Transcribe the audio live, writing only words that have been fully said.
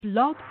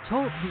Blog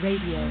Talk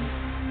Radio.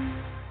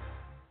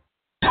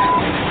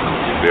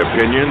 The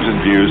opinions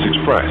and views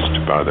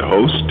expressed by the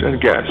host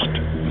and guest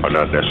are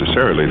not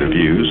necessarily the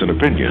views and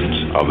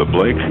opinions of the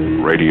Blake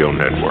Radio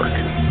Network.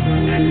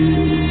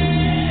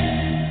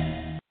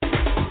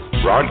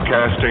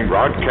 Broadcasting to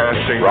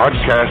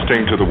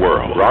the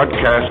world.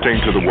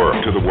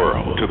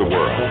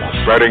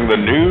 Spreading the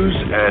news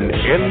and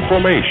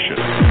information.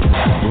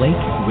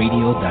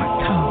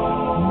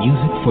 BlakeRadio.com.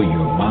 Music for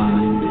your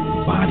mind,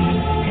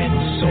 body, and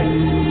soul.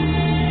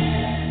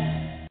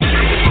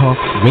 Talk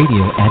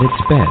radio at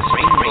its best.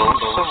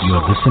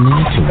 You're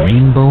listening to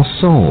Rainbow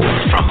Soul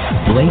from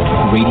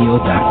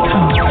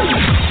BlakeRadio.com.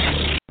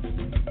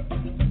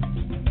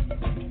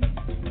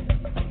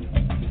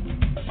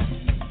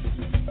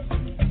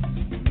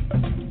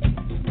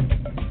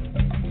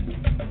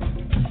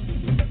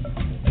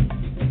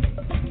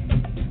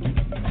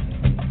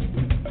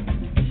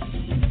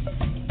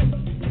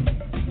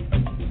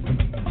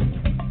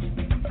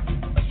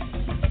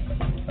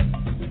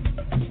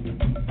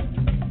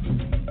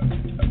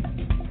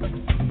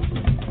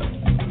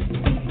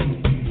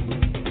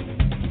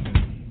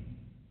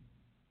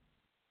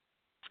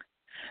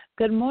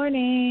 Good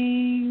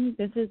morning.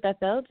 This is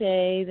Bethelle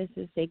Jay. This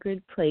is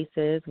Sacred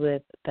Places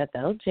with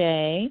Bethelle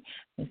Jay.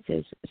 This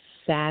is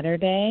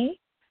Saturday,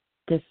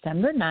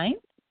 December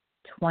 9th,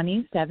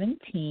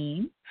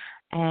 2017.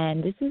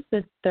 And this is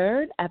the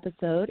third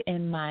episode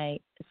in my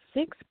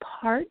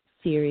 6-part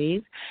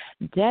series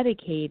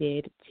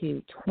dedicated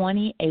to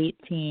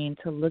 2018,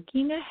 to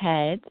looking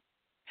ahead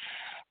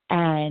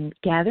and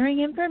gathering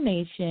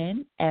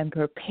information and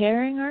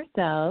preparing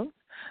ourselves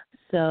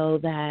so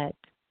that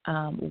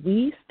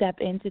we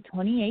step into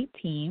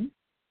 2018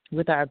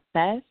 with our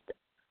best,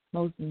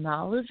 most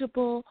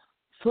knowledgeable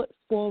foot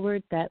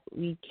forward that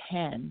we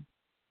can.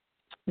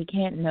 We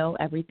can't know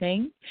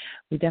everything.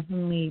 We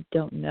definitely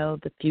don't know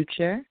the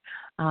future.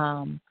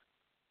 But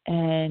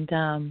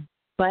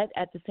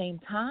at the same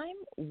time,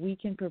 we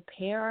can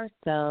prepare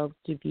ourselves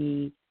to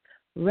be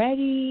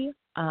ready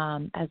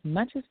as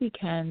much as we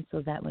can so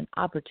that when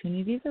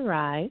opportunities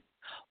arise,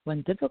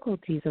 when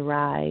difficulties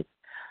arise,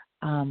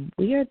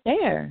 we are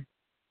there.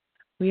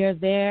 We are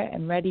there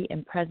and ready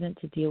and present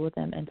to deal with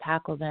them and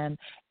tackle them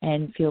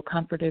and feel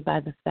comforted by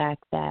the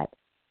fact that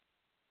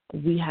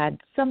we had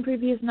some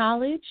previous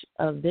knowledge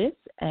of this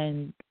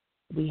and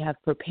we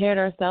have prepared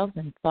ourselves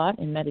in thought,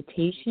 in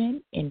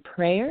meditation, in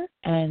prayer,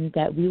 and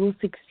that we will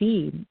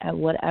succeed at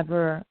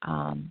whatever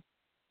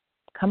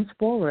comes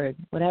forward,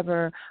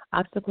 whatever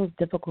obstacles,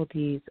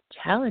 difficulties,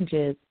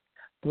 challenges,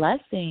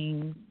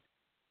 blessings,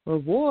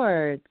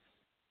 rewards.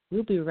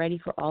 We'll be ready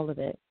for all of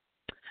it.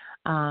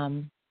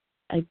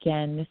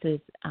 Again, this is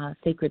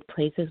Sacred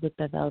Places with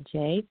Bethelle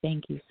Jay.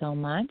 Thank you so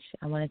much.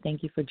 I want to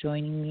thank you for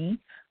joining me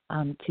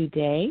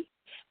today.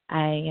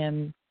 I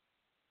am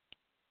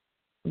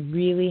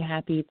really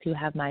happy to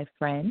have my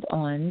friend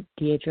on,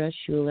 Deidre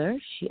Schuler.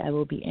 I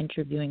will be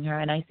interviewing her,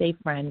 and I say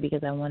friend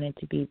because I want it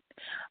to be,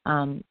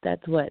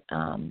 that's what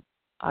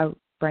our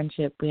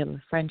friendship, we have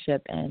a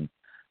friendship, and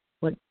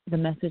what the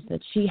message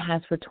that she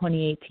has for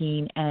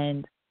 2018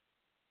 and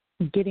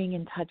getting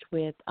in touch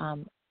with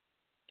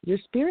your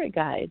spirit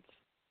guides.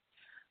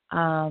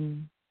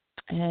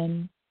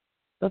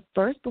 But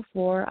first,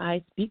 before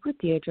I speak with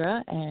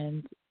Deirdre,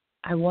 and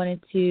I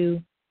wanted to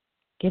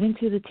get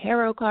into the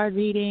tarot card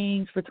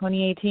readings for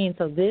 2018.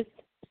 So this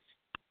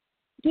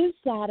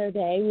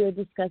Saturday, we are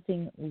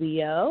discussing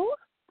Leo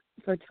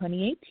for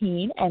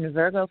 2018 and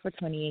Virgo for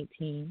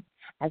 2018.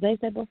 As I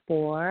said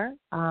before,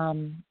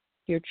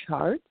 your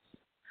charts,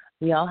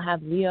 we all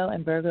have Leo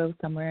and Virgo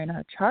somewhere in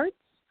our charts,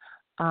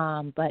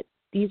 but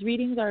these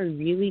readings are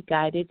really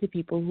guided to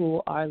people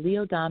who are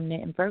Leo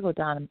dominant and Virgo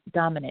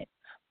dominant.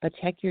 But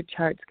check your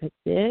charts because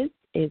this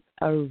is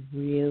a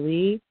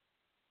really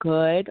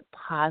good,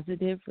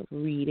 positive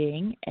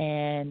reading.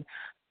 And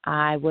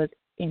I was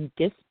in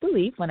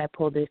disbelief when I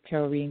pulled this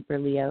tarot reading for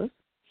Leos.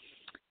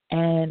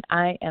 And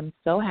I am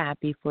so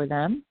happy for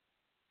them.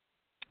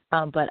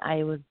 But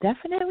I was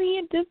definitely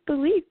in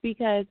disbelief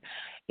because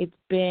it's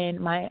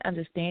been my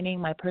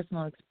understanding, my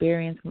personal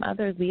experience from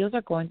others. Leos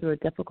are going through a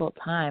difficult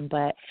time,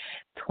 but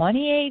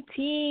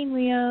 2018,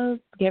 Leos,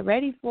 get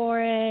ready for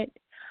it.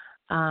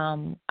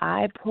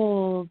 I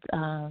pulled,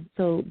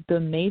 so the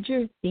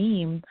major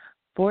theme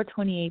for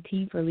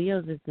 2018 for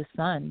Leos is the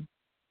sun.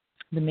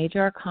 The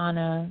major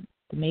arcana,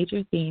 the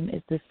major theme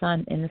is the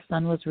sun, and the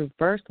sun was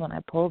reversed when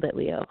I pulled it,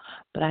 Leo.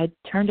 But I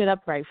turned it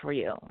up right for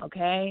you,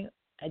 okay?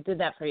 I did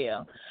that for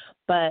you.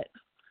 But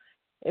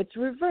it's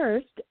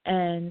reversed,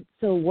 and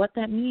so what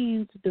that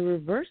means, the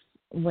reverse,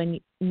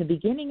 when in the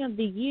beginning of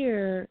the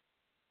year,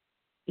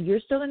 you're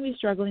still going to be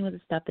struggling with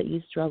the stuff that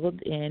you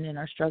struggled in and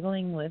are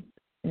struggling with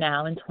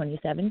now in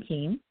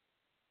 2017.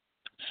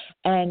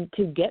 And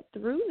to get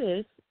through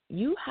this,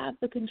 you have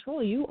the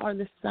control. You are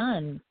the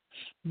sun.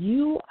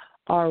 You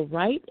are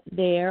right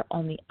there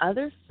on the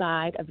other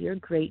side of your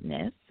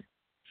greatness,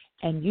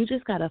 and you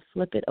just got to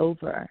flip it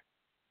over.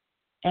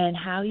 And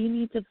how you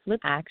need to flip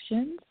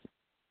actions,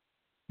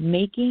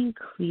 making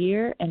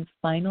clear and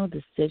final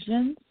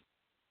decisions,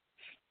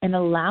 and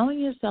allowing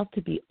yourself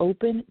to be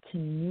open to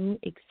new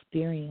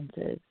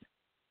experiences.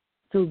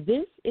 So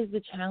this is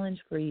the challenge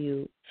for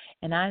you.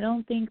 And I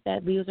don't think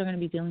that Leos are going to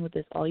be dealing with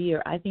this all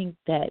year. I think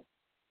that,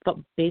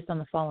 based on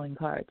the following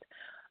cards,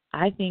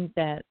 I think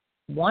that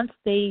once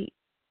they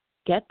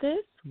get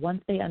this,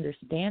 once they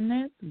understand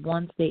this,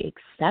 once they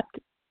accept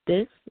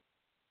this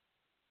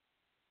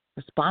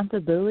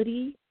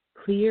responsibility,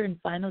 clear and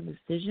final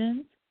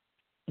decisions,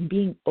 and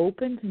being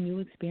open to new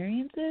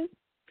experiences,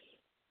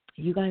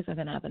 you guys are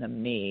going to have an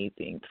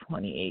amazing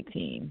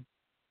 2018.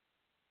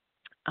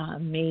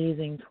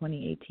 Amazing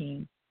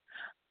 2018.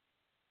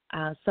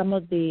 Some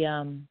of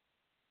the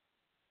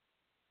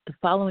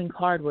following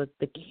card was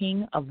the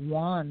King of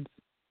Wands.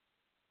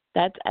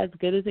 That's as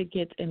good as it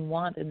gets in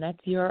Wands, and that's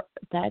your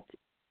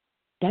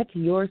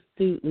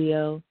suit,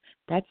 Leo.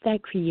 That's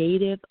that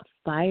creative,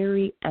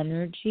 fiery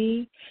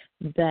energy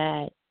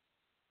that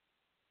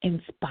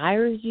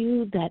inspires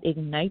you, that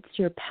ignites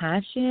your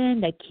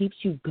passion, that keeps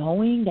you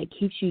going, that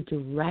keeps you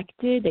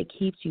directed, that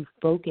keeps you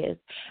focused.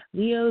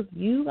 Leos,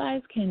 you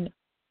guys can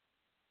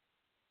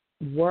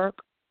work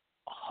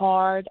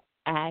hard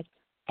at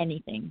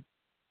anything.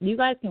 You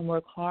guys can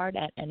work hard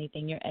at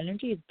anything. Your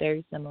energy is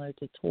very similar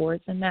to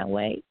Taurus in that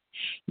way.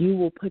 You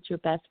will put your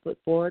best foot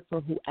forward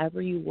for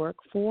whoever you work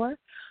for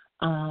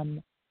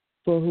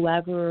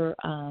whoever,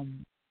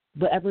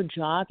 whatever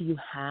job you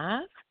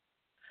have.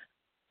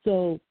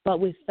 So,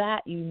 but with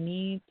that, you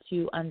need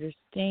to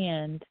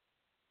understand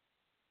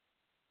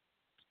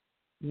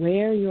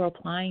where you're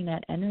applying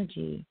that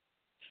energy.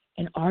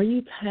 And are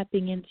you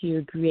tapping into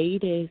your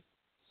greatest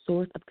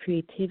source of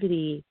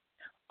creativity?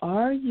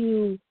 Are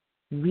you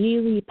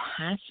really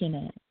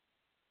passionate?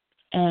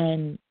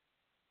 And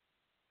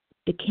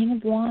the King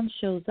of Wands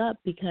shows up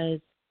because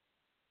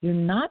you're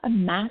not a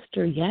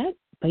master yet,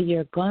 but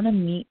you're going to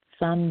meet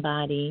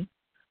somebody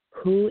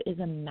who is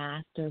a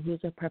master,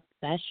 who's a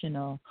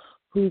professional,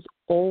 who's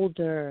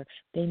older.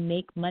 They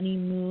make money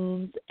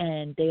moves,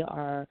 and they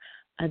are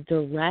a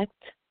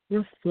direct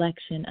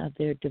reflection of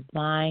their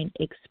divine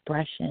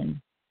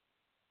expression.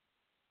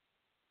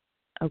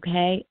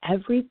 Okay?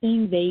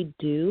 Everything they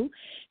do,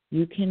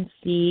 you can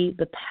see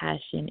the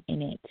passion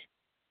in it.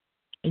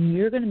 And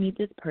you're going to meet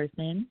this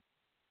person,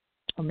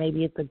 or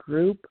maybe it's a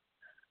group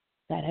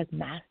that has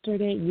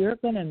mastered it. You're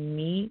going to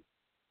meet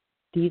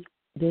this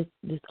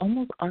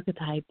almost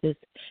archetype, this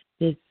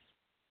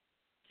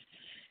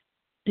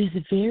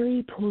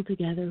very pulled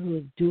together who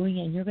is doing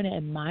it, and you're going to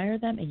admire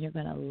them and you're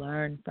going to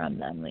learn from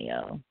them,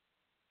 Leo.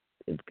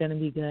 It's going to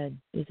be good.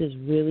 This is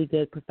really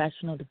good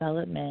professional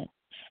development.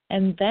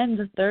 And then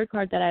the third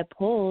card that I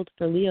pulled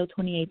for Leo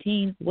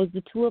 2018 was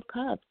the Two of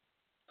Cups.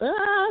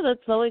 That's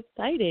so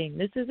exciting.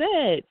 This is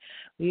it.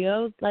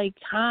 Leo's like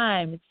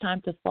time. It's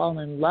time to fall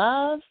in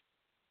love.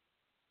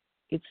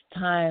 It's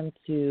time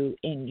to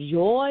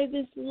enjoy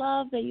this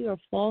love that you are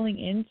falling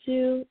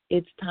into.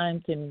 It's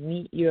time to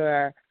meet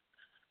your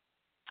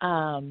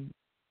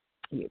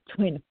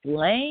twin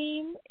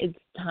flame. It's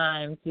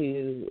time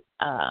to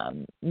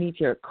meet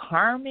your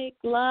karmic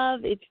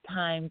love. It's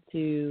time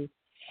to,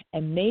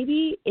 and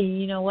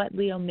you know what,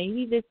 Leo,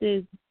 maybe this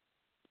is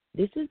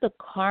the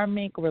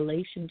karmic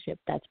relationship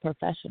that's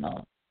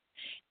professional.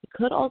 It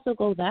could also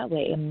go that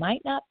way. It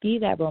might not be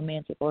that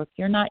romantic, or if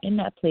you're not in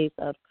that place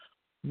of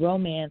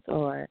romance,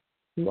 or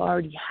you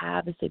already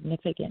have a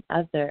significant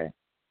other,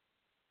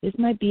 this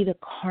might be the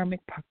karmic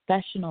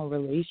professional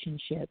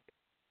relationship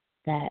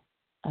that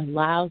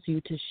allows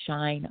you to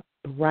shine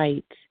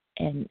bright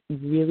and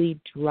really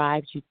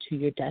drives you to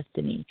your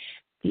destiny.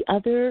 The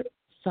other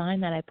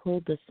sign that I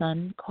pulled the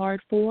Sun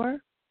card for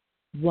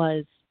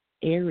was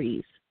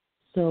Aries.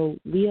 So,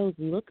 Leos,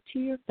 look to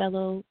your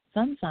fellow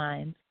sun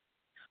signs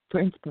for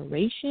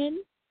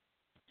inspiration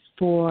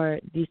for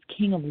this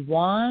King of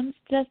Wands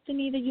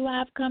destiny that you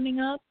have coming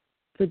up,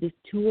 for this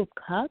Two of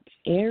Cups.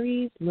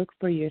 Aries, look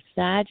for your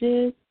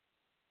Sages.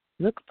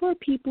 Look for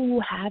people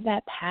who have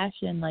that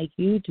passion like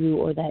you do,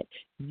 or that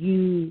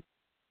you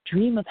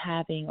dream of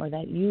having, or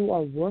that you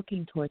are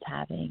working towards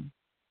having.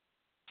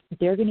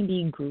 They're going to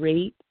be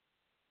great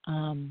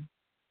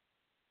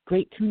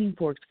tuning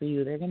forks for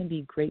you. They're going to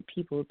be great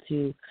people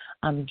to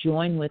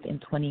join with in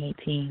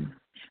 2018.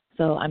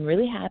 So I'm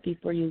really happy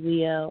for you,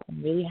 Leo.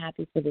 I'm really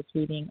happy for this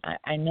reading.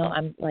 I know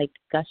I'm like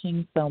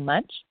gushing so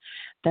much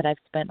that I've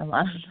spent a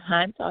lot of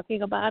time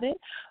talking about it,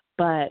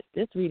 but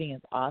this reading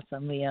is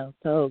awesome, Leo.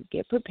 So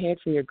get prepared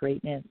for your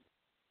greatness.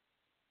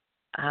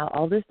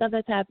 All this stuff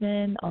that's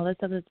happened, all this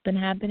stuff that's been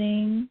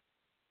happening,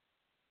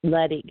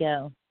 let it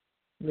go,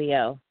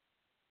 Leo.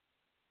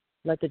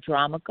 Let the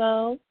drama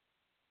go.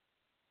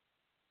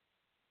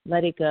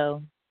 Let it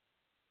go.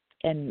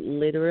 And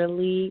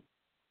literally,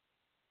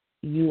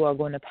 you are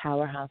going to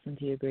powerhouse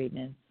into your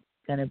greatness.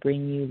 It's going to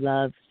bring you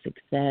love,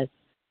 success.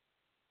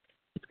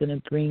 It's going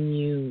to bring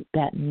you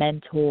that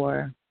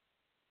mentor.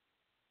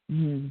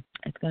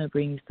 It's going to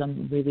bring you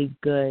some really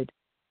good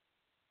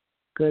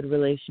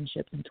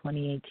relationships in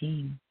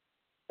 2018.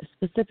 A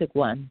specific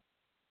one.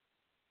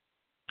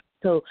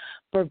 So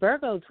for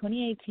Virgo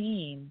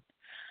 2018,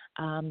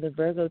 the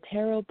Virgo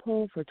Tarot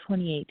pull for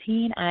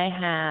 2018, I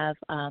have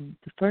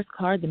the first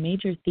card, the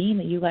major theme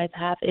that you guys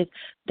have is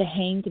the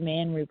Hanged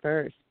Man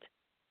reversed.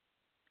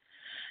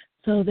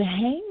 So the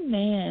Hanged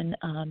Man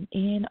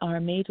in our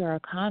major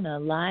arcana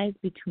lies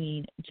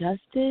between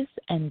justice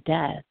and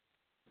death.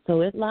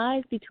 So it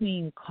lies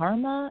between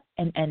karma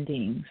and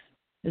endings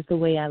is the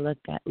way I look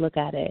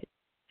at it.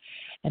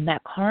 And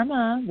that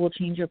karma will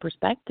change your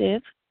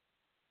perspective,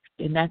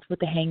 and that's what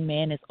the Hanged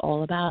Man is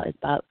all about. It's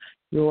about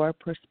your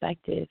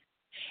perspective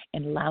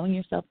and allowing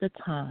yourself the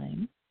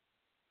time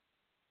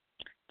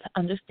to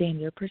understand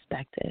your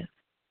perspective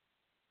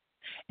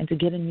and to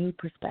get a new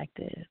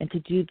perspective and to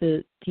do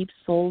the deep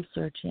soul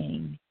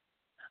searching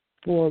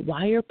for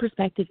why your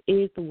perspective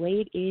is the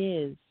way it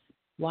is.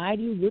 Why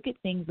do you look at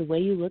things the way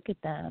you look at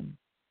them?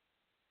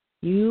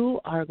 You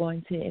are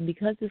going to, and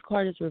because this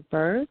card is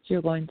reversed,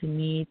 you're going to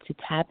need to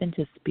tap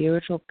into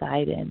spiritual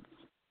guidance.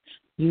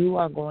 You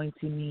are going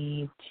to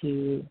need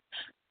to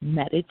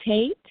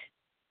meditate.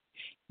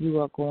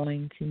 You are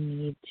going to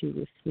need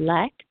to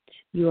reflect.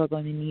 You are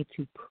going to need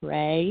to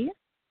pray,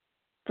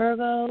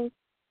 Virgo.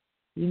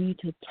 You need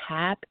to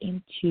tap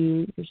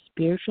into your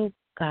spiritual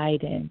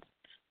guidance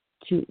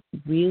to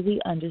really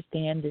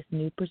understand this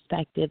new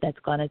perspective that's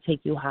going to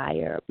take you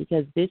higher.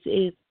 Because this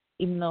is,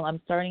 even though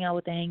I'm starting out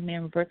with the Hanged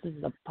Man reverse, this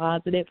is a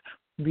positive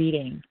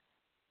reading.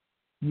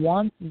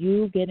 Once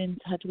you get in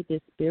touch with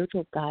this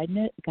spiritual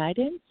guidance,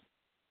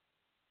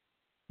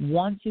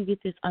 once you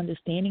get this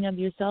understanding of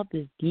yourself,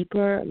 this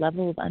deeper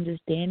level of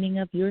understanding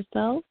of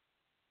yourself,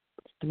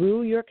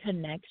 through your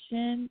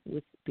connection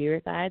with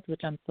spirit guides,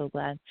 which I'm so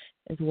glad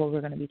is what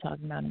we're going to be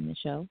talking about in the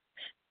show,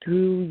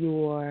 through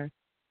your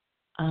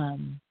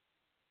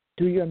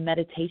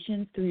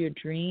meditations, through your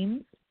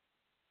dreams,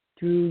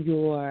 through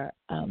your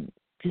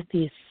just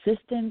the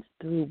assistance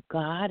through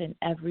God and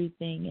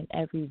everything in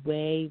every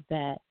way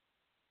that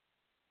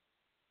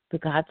the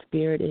God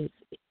Spirit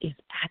is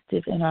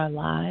active in our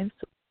lives.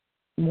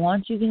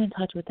 Once you get in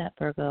touch with that,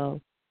 Virgo,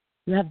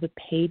 you have the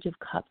Page of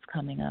Cups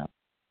coming up.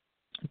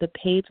 The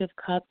Page of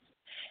Cups,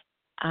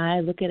 I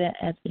look at it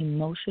as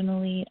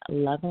emotionally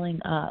leveling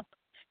up.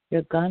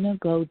 You're going to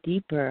go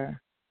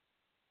deeper.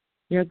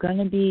 You're going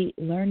to be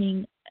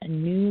learning a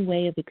new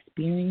way of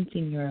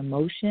experiencing your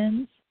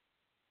emotions.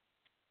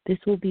 This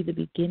will be the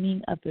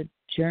beginning of a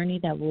journey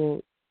that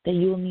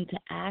you will need to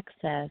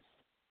access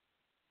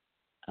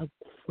a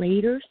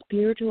greater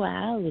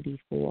spirituality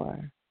for.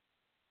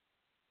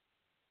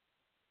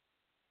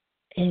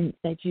 And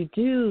that you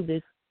do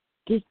this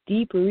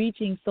deeper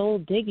reaching soul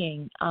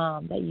digging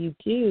that you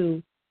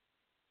do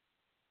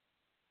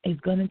is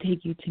going to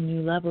take you to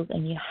new levels,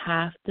 and you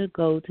have to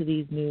go to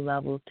these new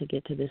levels to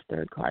get to this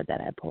third card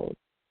that I pulled.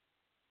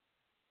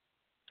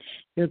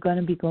 You're going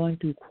to be going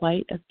through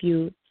quite a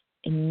few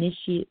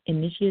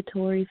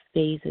initiatory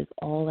phases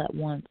all at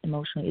once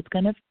emotionally. It's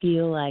going to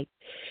feel like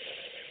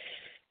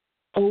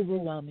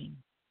overwhelming,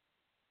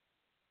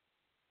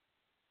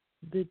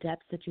 the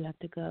depths that you have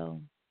to go.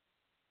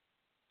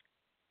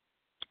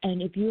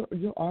 And if you're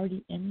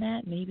already in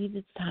that, maybe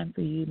it's time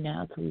for you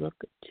now to look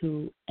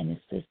to an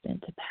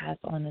assistant to pass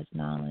on this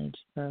knowledge,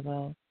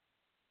 Virgo.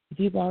 If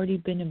you've already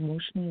been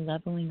emotionally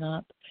leveling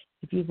up,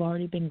 if you've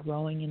already been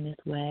growing in this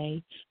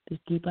way, this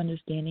deep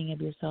understanding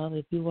of yourself,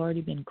 if you've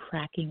already been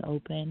cracking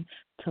open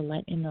to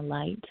let in the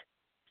light,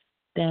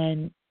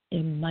 then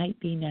it might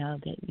be now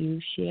that you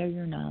share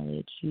your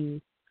knowledge,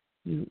 you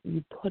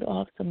put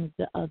off some of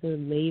the other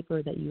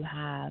labor that you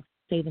have,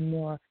 say the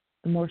more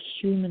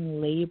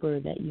human labor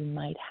that you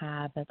might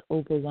have that's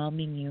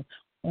overwhelming you,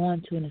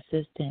 onto an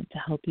assistant to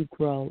help you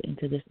grow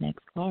into this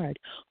next card,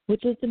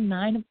 which is the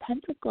Nine of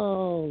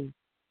Pentacles.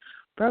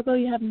 Virgo,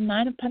 you have the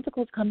Nine of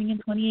Pentacles coming in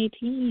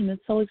 2018.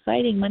 It's so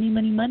exciting. Money,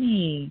 money,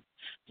 money.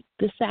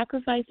 The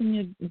sacrifice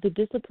and the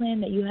discipline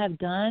that you have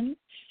done,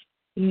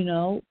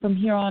 from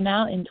here on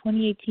out in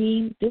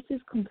 2018, this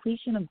is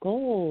completion of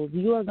goals.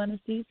 You are going to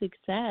see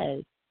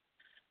success.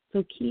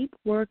 So keep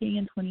working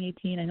in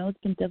 2018. I know it's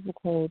been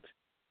difficult,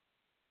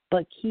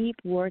 but keep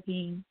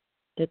working.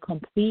 The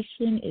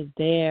completion is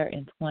there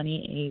in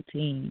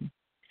 2018.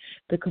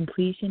 The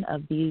completion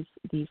of these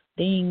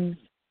things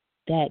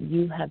that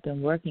you have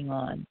been working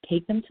on.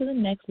 Take them to the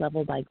next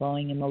level by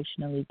going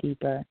emotionally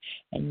deeper,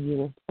 and you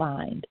will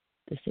find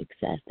the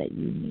success that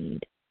you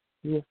need.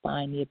 You will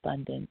find the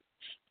abundance.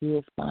 You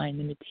will find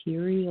the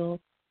material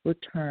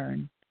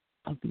return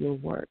of your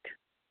work.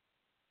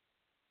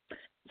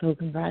 So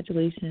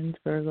congratulations,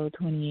 Virgo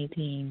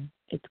 2018.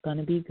 It's going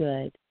to be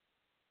good.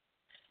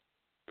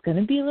 It's going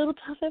to be a little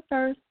tough at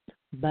first,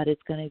 but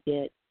it's going to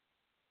get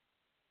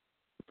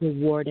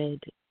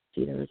rewarded.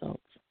 See the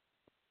results.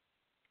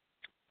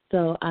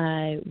 So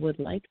I would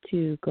like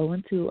to go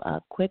into a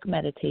quick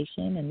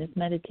meditation, and this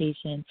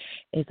meditation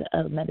is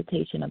a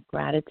meditation of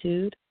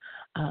gratitude.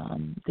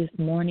 This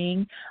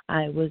morning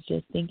I was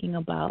just thinking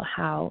about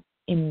how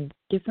in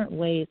different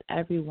ways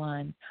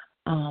everyone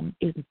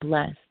is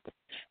blessed.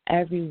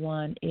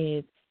 Everyone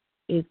is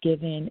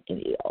given,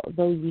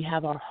 although we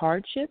have our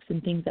hardships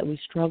and things that we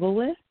struggle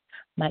with,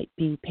 might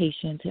be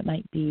patience, it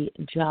might be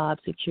job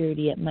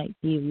security, it might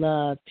be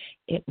love,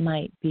 it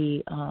might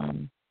be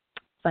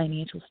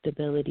financial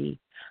stability,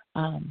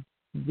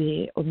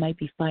 or might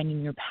be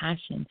finding your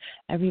passion.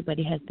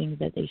 Everybody has things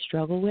that they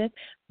struggle with.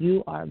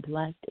 You are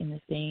blessed in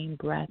the same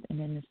breath and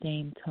in the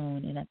same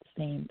tone and at the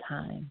same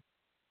time.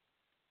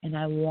 And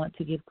I want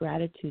to give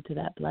gratitude to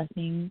that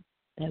blessing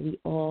that we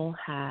all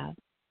have.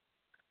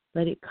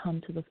 Let it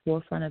come to the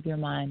forefront of your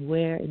mind.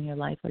 Where in your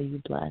life are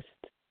you blessed?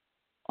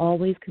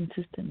 Always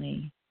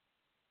consistently.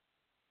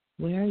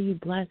 Where are you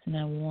blessed? And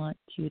I want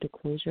you to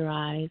close your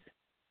eyes.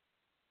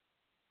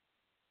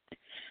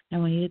 I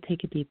want you to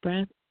take a deep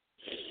breath.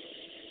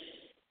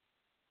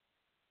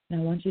 And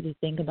I want you to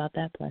think about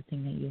that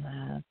blessing that you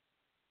have.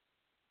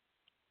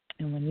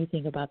 And when you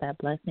think about that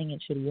blessing,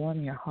 it should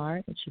warm your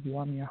heart. It should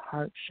warm your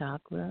heart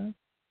chakra.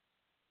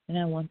 And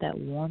I want that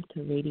warmth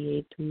to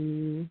radiate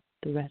through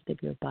the rest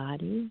of your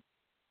body.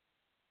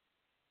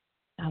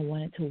 I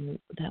want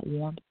that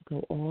warmth to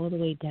go all the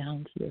way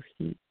down to your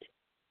feet.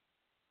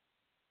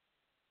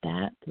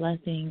 That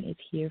blessing is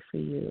here for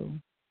you.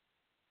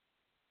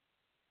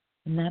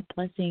 And that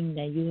blessing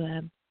that you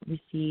have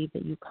received,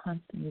 that you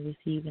constantly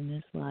receive in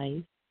this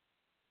life,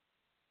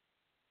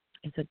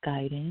 is a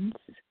guidance,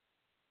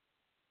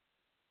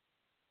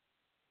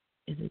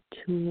 is a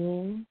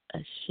tool, a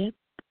ship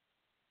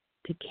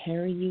to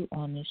carry you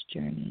on this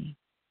journey.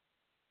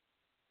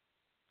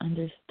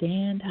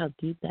 Understand how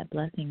deep that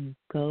blessing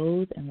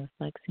goes and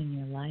reflects in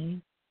your life.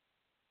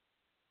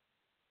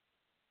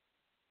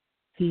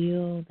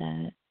 Feel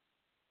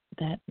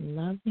that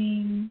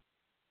loving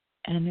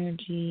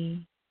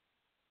energy,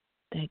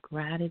 that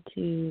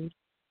gratitude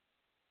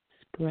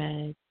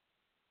spread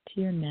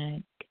to your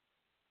neck,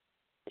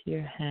 to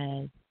your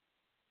head,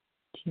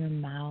 to your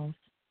mouth.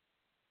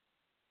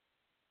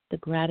 The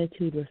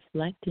gratitude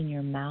reflect in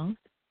your mouth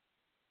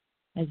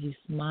as you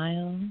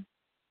smile,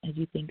 as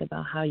you think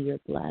about how you're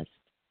blessed.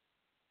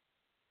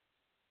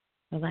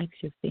 Relax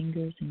your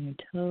fingers and your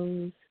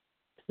toes.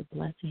 It's a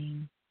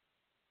blessing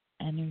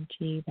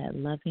energy. That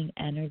loving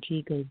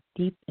energy goes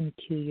deep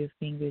into your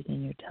fingers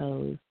and your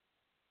toes.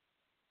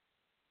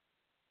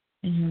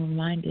 And you're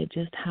reminded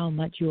just how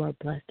much you are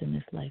blessed in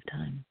this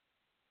lifetime.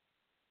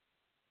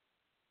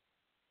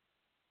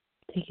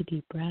 Take a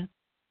deep breath.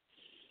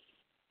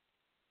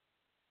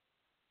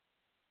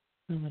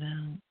 Blow it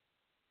out.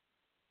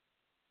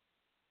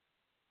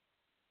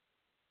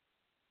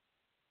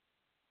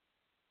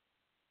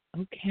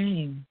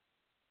 Okay.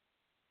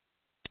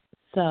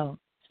 So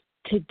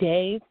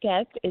today's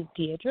guest is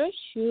Deidre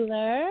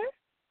Schuler.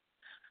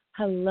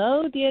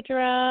 Hello,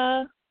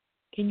 Deidre.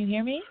 Can you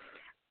hear me?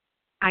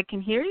 I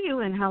can hear you,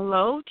 and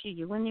hello to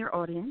you and your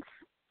audience.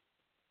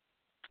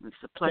 It's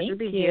a pleasure to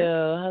be here.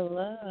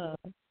 Hello.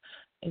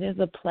 It is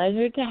a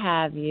pleasure to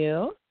have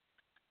you.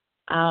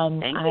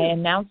 Thank you. I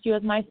announced you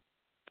as my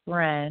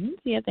friend.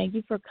 Yeah, thank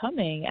you for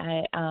coming.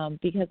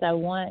 Because I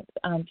want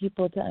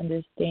people to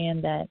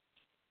understand that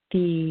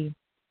the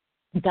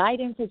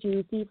guidance that you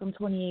receive from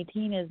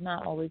 2018 is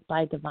not always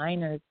by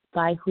diviners,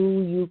 by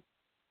who you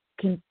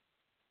can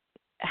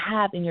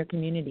have in your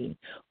community,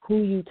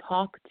 who you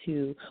talk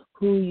to,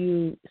 who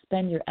you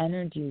spend your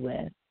energy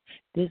with.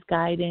 This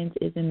guidance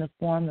is in the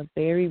form of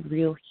very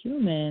real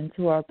humans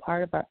who are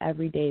part of our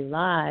everyday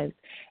lives.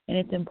 And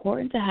it's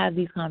important to have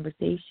these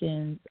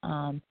conversations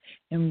and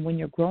when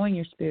you're growing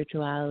your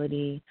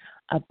spirituality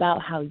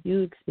about how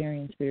you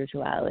experience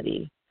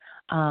spirituality.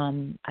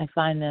 I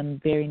find them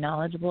very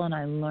knowledgeable, and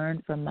I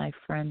learn from my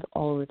friends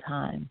all the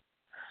time.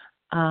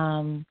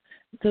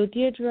 So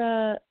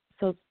Deidre,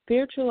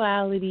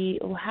 spirituality,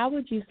 how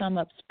would you sum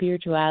up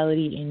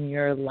spirituality in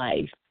your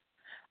life?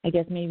 I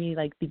guess maybe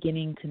like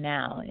beginning to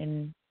now,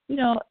 in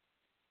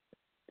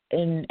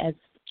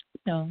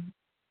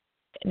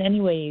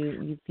any way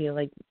you feel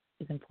like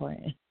is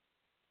important.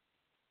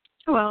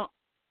 Well,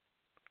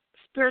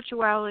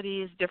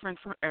 spirituality is different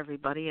for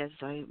everybody, as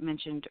I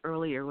mentioned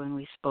earlier when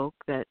we spoke,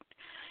 that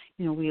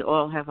we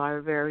all have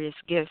our various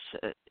gifts.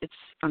 It's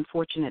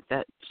unfortunate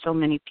that so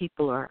many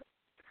people are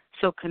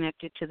so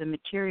connected to the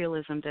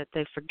materialism that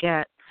they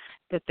forget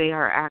that they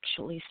are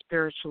actually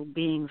spiritual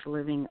beings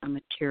living a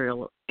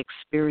material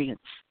experience.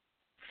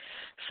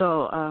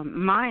 So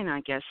mine,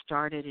 I guess,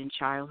 started in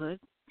childhood.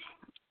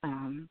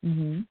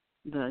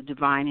 The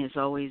divine has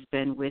always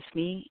been with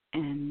me,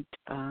 and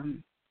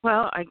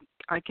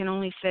I can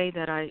only say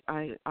that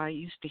I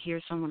used to hear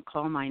someone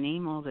call my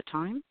name all the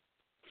time,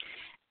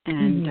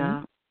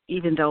 and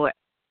even though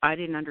I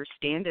didn't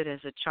understand it as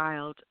a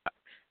child,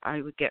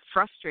 I would get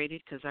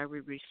frustrated because I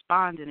would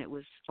respond, and it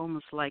was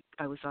almost like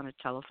I was on a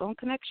telephone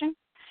connection.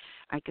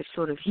 I could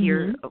sort of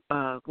hear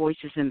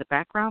voices in the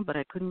background, but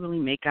I couldn't really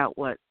make out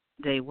what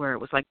they were. It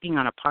was like being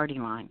on a party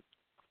line.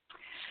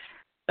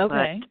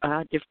 Okay.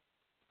 But,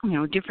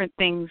 different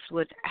things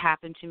would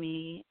happen to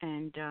me,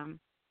 and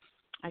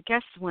I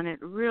guess when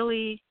it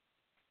really,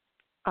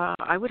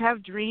 I would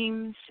have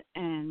dreams,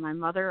 and my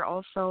mother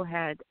also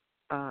had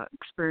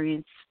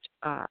experienced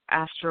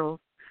astral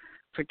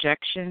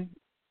projection,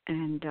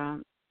 and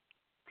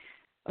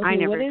Okay, I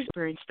never what is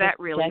experienced that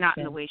really, not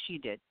in the projection? way she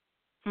did.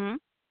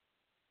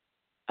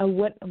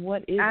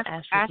 What is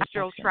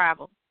Astral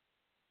travel.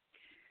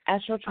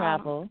 Astral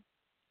travel.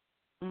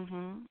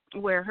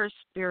 Where her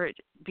spirit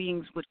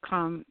beings would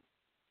come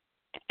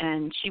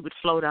and she would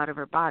float out of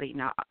her body.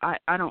 Now, I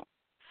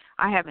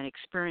haven't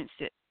experienced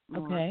it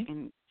more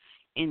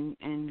in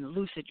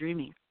lucid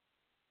dreaming.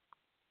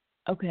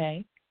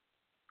 Okay.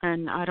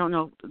 And I don't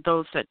know,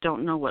 those that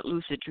don't know what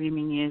lucid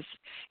dreaming is,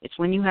 it's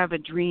when you have a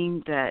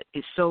dream that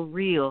is so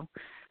real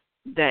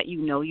that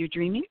you know you're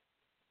dreaming.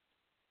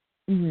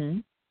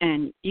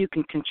 And you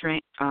can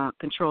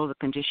control the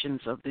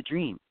conditions of the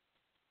dream.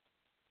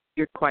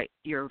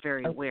 You're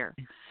very aware.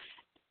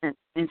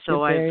 And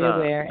so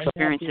I've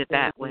experienced it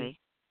that way.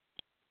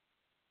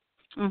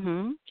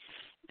 And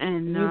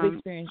you've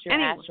experienced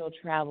your astral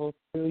travel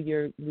through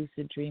your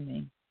lucid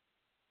dreaming.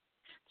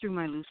 Through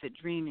my lucid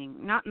dreaming,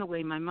 not in the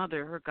way my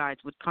mother, her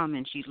guides would come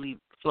and she'd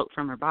float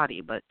from her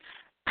body, but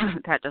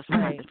that doesn't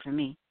happen for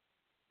me.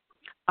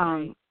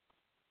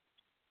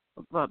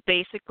 Well,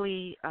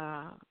 basically,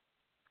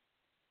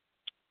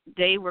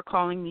 they were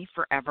calling me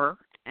forever,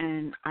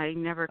 and I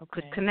never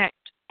could connect.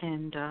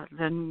 And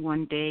then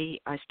one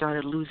day I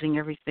started losing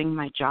everything,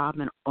 my job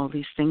and all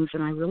these things,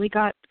 and I really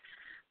got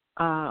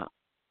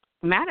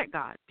mad at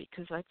God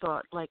because I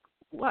thought, like,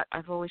 what?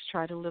 I've always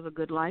tried to live a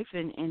good life,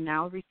 and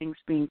now everything's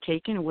being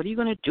taken. What are you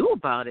going to do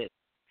about it?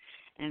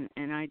 And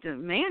I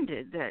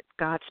demanded that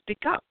God speak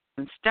up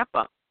and step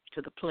up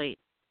to the plate.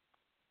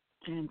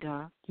 And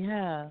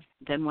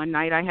then one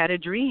night I had a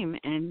dream,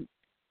 and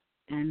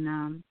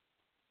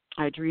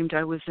I dreamed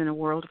I was in a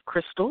world of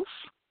crystals,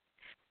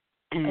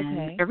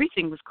 and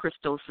everything was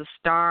crystals, the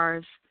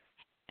stars,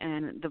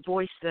 and the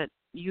voice that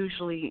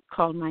usually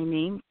called my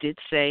name did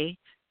say,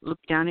 "Look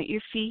down at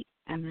your feet,"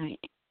 and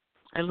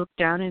I looked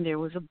down, and there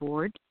was a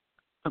board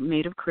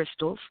made of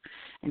crystals,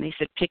 and they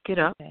said, pick it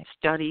up,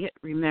 study it,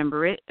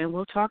 remember it, and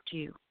we'll talk to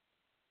you.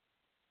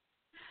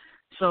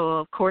 So,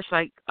 of course,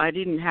 I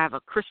didn't have a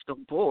crystal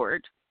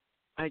board.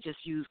 I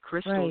just used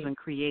crystals and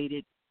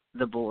created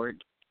the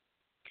board.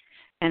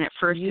 And at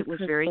first it was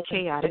very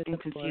chaotic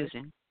and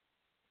confusing.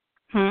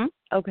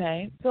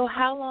 Okay. So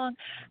how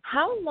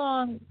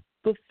long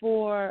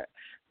before,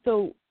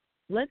 so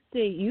let's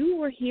say you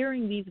were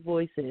hearing these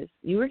voices,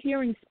 you were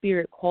hearing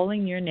spirit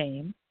calling your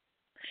name.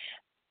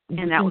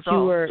 And that was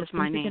all, just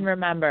my name. You can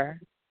remember,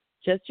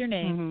 just your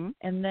name.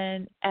 And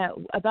then at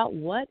about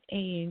what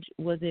age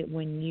was it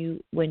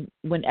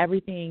when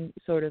everything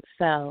sort of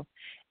fell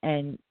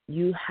and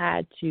you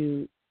had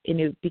to, and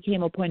it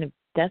became a point of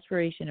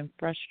desperation and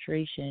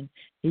frustration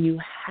that you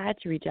had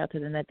to reach out to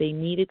them, that they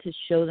needed to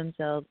show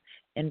themselves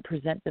and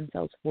present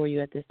themselves for you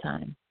at this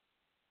time?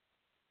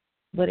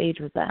 What age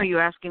was that? Are you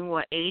asking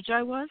what age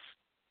I was?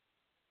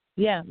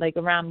 Yeah, like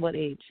around what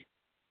age?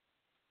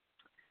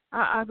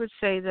 I would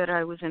say that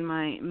I was in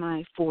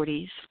my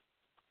 40s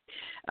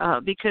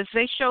because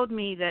they showed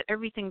me that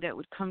everything that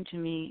would come to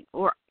me,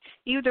 or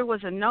either was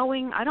a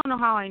knowing, I don't know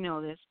how I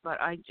know this, but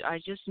I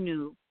just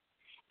knew,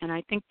 and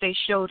I think they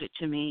showed it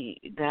to me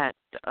that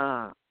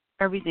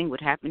everything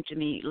would happen to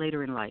me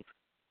later in life.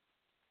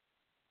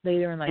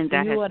 Later in life. And so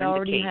that you has had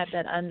already been the had case.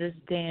 that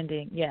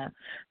understanding. Yeah.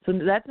 So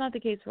that's not the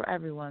case for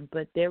everyone,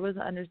 but there was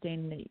an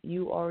understanding that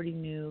you already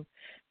knew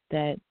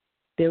that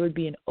there would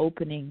be an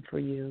opening for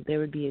you. There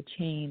would be a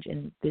change,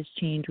 and this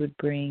change would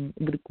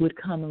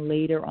come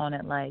later on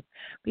in life.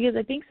 Because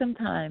I think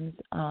sometimes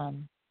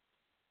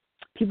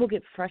people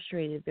get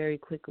frustrated very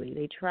quickly.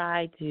 They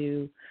try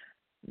to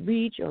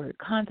reach or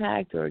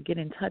contact or get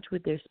in touch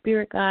with their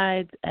spirit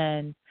guides,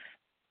 and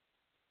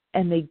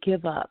they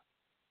give up.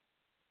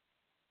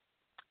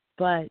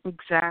 But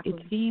exactly.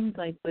 It seems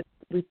like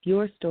with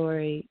your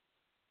story,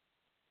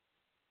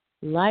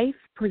 life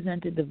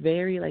presented the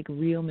very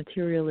real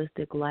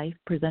materialistic life,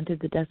 presented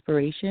the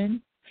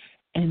desperation,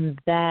 and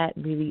that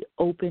really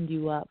opened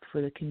you up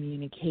for the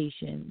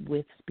communication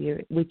with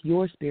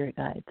your spirit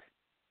guides.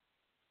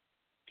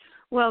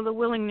 Well, the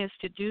willingness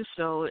to do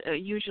so,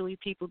 usually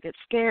people get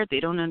scared, they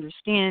don't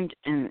understand,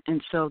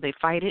 and so they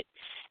fight it,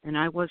 and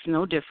I was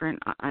no different.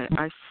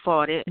 I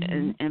fought it,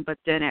 but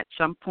then at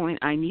some point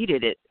I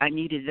needed it. I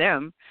needed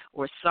them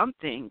or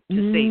something to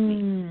save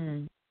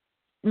me.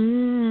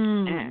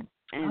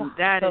 And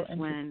that is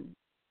when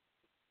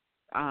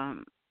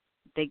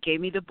they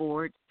gave me the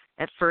board.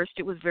 At first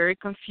it was very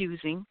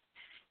confusing,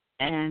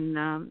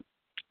 and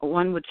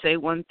one would say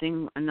one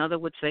thing, another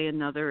would say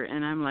another,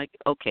 and I'm like,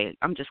 okay,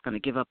 I'm just going to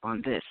give up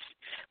on this.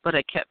 But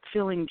I kept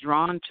feeling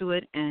drawn to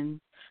it, and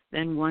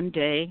then one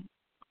day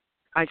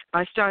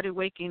I started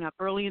waking up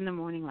early in the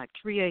morning, like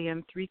 3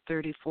 a.m.,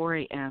 3:30, 4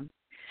 a.m.,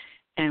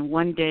 and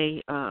one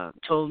day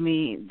told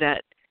me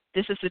that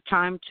this is the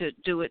time to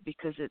do it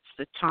because it's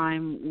the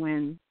time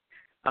when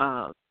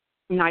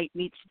night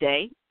meets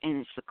day, and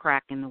it's the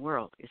crack in the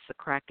world. It's the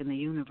crack in the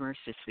universe.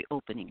 It's the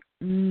opening.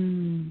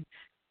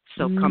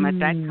 So come at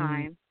that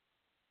time,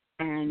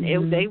 and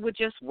they would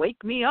just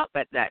wake me up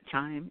at that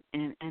time,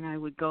 and I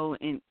would go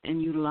and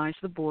utilize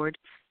the board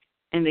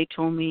And they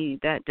told me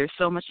that there's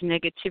so much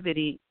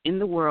negativity in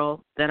the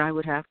world that I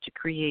would have to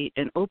create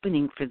an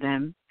opening for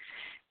them.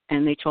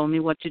 And they told me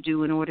what to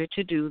do in order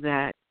to do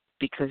that,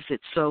 because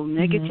it's so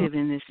negative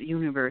in this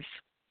universe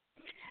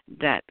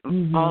that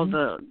all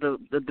the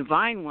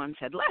divine ones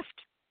had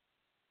left.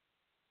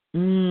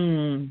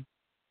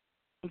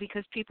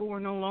 Because people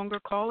were no longer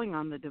calling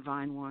on the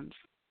divine ones.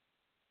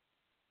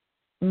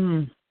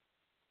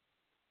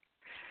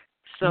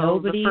 So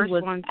nobody the first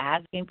was ones,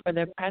 asking for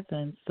their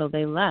presence, so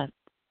they left.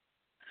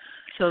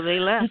 So they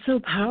left. That's so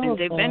powerful. And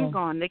they've been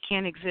gone. They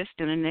can't exist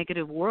in a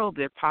negative world.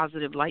 They're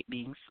positive light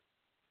beings.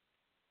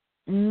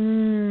 They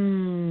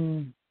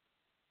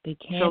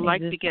can't. So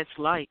like begets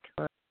like.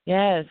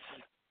 Yes.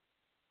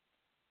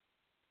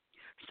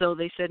 So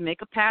they said,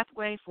 make a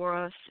pathway for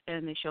us,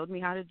 and they showed me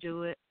how to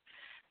do it.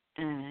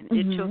 And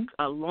it took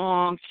a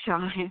long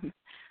time,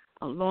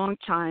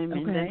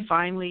 And then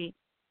finally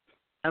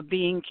a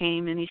being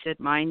came, and he said,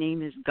 my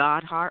name is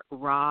Godheart,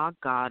 Ra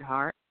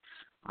Godheart.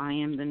 I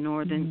am the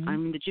northern,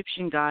 I'm an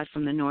Egyptian god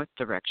from the north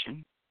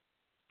direction.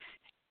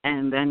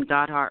 And then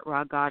Godheart,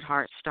 Ra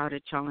Godheart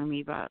started telling me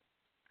about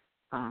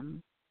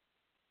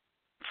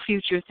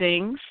future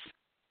things,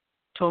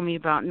 told me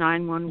about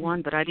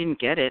 911, but I didn't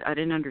get it. I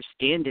didn't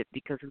understand it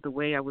because of the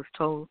way I was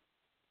told.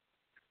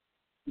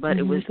 But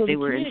it was, so they the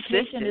were communication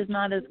insistent. is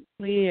not as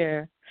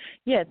clear.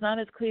 Yeah, it's not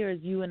as clear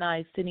as you and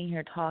I sitting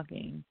here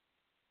talking.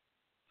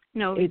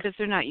 No, because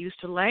they're not used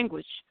to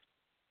language.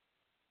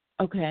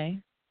 Okay.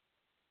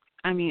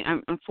 I mean,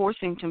 I'm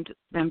forcing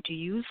them to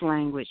use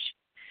language.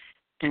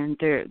 And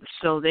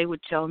so they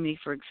would tell me,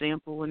 for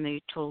example, when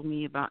they told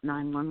me about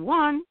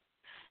 911,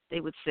 they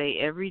would say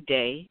every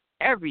day,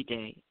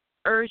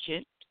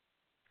 urgent,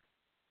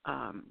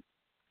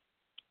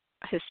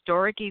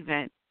 historic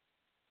event,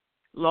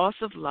 loss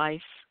of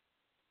life,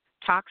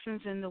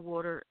 toxins in the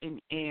water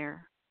and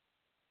air,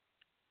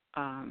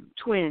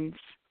 twins,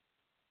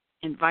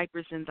 and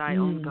vipers in thy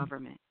own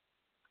government.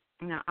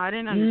 Now, I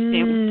didn't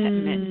understand what that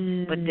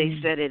meant, but they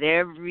said it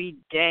every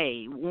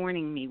day,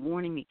 warning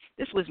me.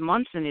 This was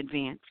months in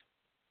advance.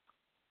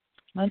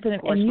 And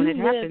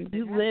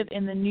you live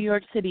in the New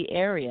York City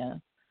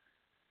area.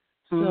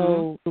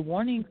 So the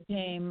warnings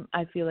came,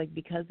 I feel like,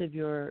 because of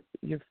your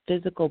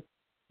physical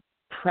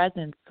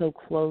presence so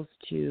close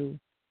to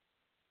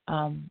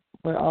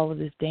where all of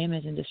this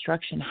damage and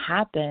destruction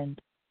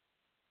happened.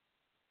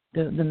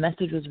 The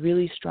message was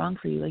really strong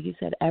for you, like you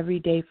said, every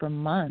day for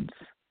months.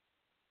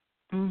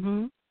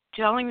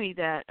 Telling me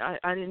that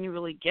I didn't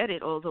really get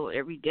it, although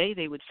every day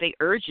they would say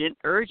urgent,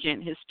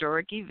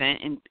 historic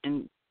event,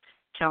 and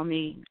tell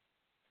me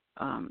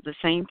the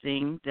same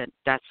thing,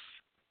 that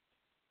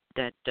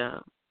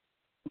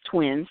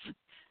twins.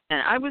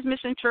 And I was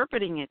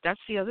misinterpreting it. That's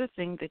the other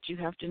thing, that you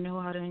have to know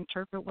how to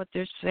interpret what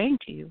they're saying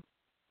to you.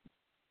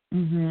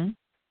 And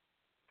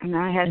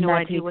I had no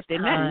idea what they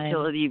meant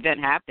until the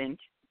event happened.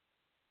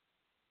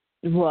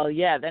 Well,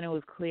 yeah, then it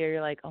was clear.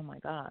 You're like, oh my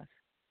gosh.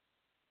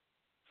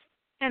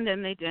 And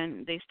then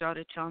they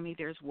started telling me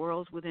there's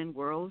worlds within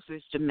worlds,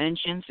 there's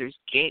dimensions, there's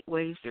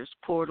gateways, there's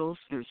portals,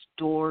 there's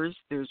doors,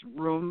 there's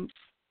rooms.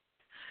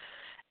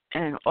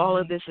 And all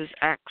of this is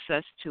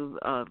access to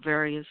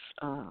various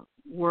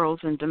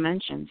worlds and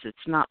dimensions. It's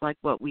not like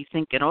what we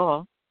think at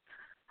all.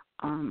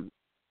 And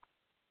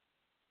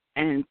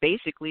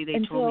basically they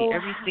told me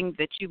everything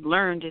that you've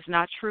learned is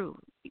not true.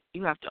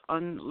 You have to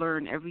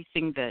unlearn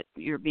everything that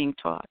you're being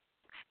taught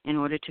in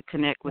order to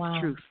connect with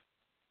truth.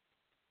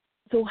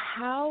 So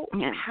how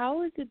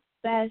is it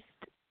best,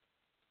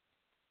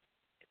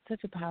 it's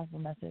such a powerful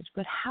message,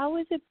 but how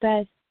is it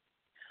best,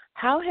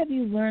 how have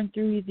you learned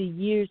through the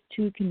years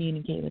to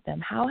communicate with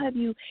them? How have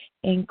you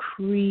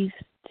increased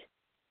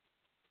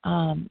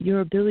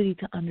your ability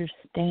to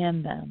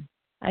understand them?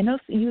 I know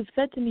you've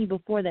said to me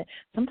before that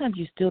sometimes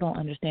you still don't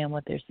understand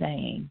what they're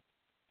saying.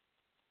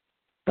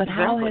 But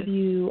how have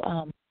you,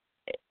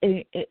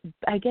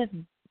 I guess,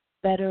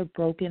 better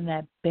broken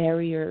that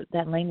barrier,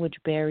 that language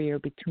barrier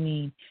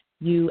between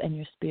you and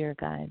your spirit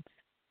guides?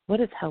 What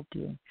has helped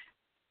you?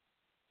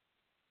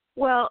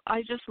 Well,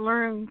 I just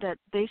learned that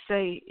they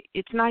say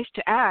it's nice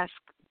to ask,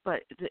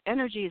 but the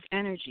energy is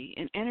energy,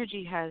 and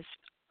energy has,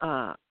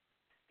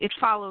 it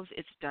follows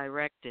its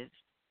directives,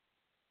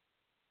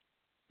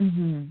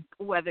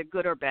 whether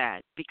good or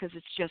bad, because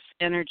it's just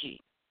energy.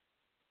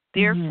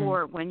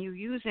 Therefore, when you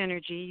use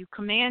energy, you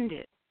command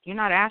it. You're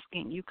not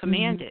asking, you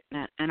command it.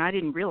 And I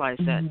didn't realize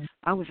that.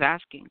 I was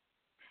asking.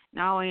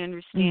 Now I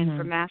understand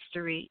for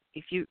mastery,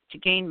 to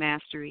gain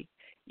mastery,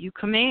 you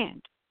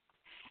command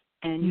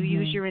and you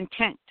use your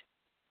intent.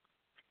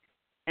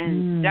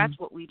 And that's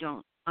what we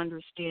don't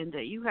understand,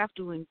 that you have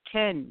to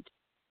intend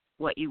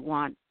what you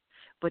want,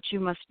 but you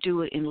must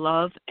do it in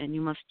love and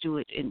you must do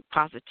it in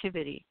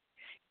positivity,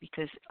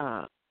 because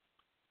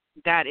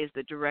that is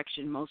the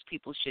direction most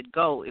people should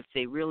go if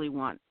they really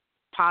want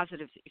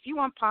positive. If you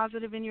want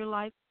positive in your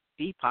life,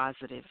 be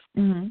positive.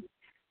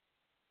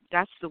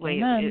 That's the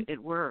way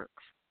it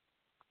works.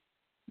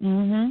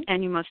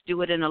 And you must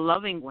do it in a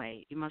loving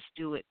way. You must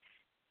do it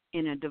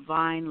in a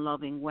divine,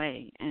 loving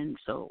way. And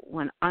so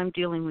when I'm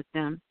dealing with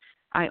them,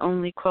 I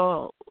only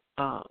call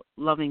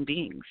loving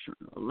beings,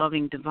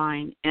 loving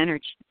divine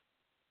energy.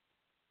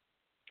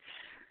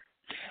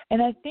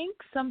 And I think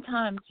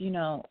sometimes,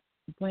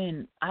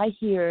 when I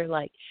hear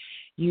like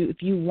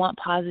if you want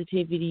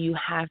positivity, you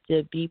have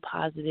to be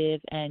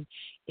positive, and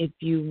if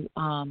you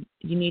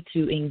need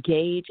to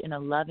engage in a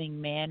loving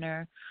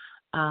manner.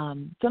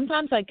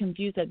 Sometimes I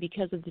confuse that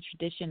because of the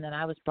tradition that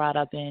I was brought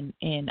up in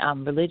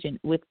religion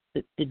with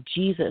the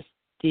Jesus,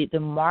 the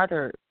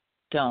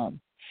martyrdom.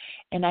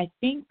 And I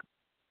think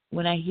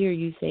when I hear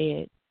you say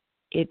it,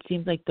 it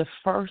seems like the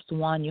first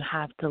one you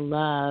have to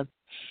love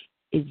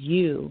is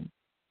you.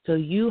 So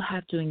you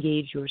have to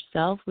engage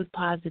yourself with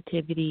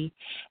positivity,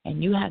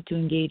 and you have to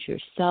engage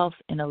yourself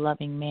in a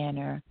loving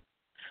manner.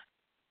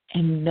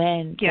 And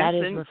then that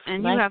is reflected.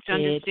 And you have to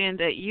understand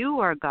that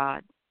you are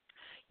God.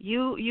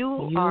 You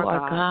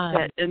are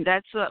God. And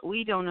that's what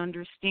we don't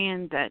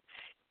understand, that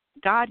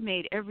God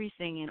made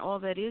everything, and all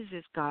that is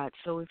God.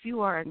 So if you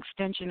are an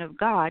extension of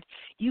God,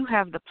 you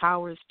have the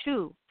powers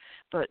too.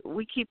 But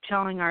we keep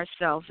telling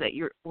ourselves that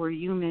we're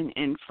human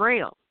and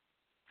frail.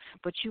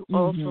 But you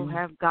also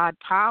have God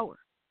power.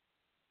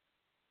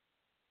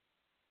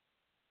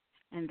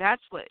 And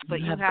that's what, but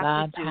you have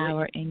God to do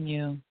power it. in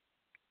you.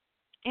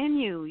 In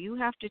you. You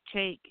have to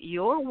take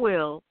your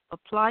will,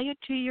 apply it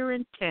to your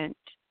intent,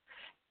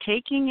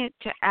 taking it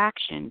to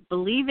action,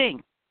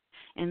 believing.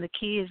 And the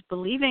key is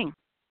believing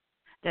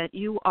that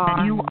you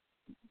are,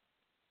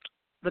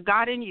 the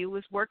God in you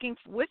is working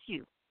with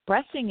you.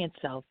 Expressing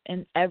itself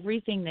in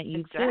everything that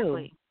you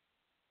do.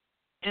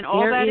 And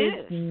all that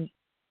is.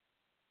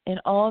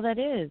 And all that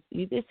is.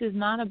 This is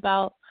not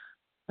about,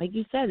 like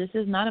you said, this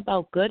is not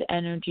about good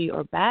energy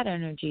or bad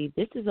energy.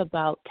 This is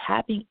about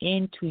tapping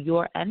into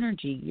your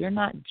energy. You're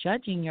not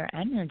judging your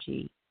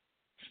energy.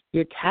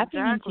 You're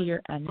tapping into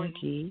your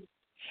energy,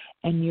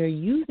 and you're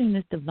using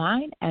this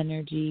divine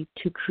energy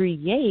to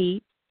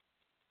create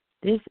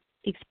this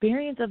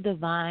experience of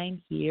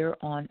divine here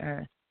on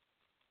Earth.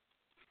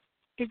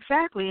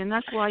 Exactly, and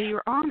that's why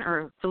you're on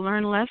Earth, to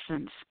learn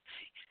lessons.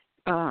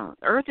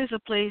 Earth is a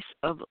place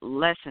of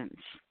lessons,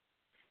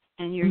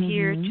 and you're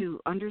here to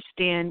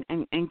understand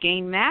and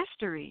gain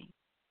mastery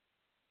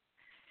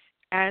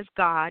as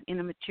God in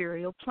a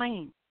material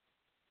plane.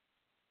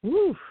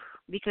 Oof.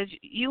 Because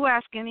you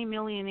ask any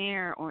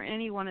millionaire or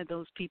any one of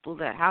those people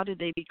that how did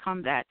they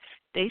become that,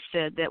 they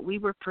said that we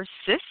were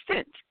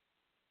persistent.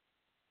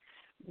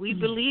 We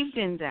believed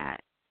in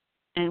that,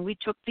 and we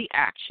took the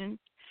action.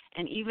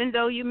 And even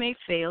though you may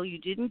fail, you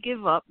didn't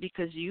give up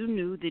because you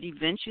knew that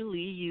eventually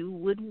you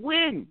would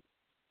win.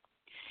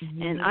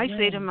 And I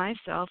say to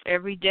myself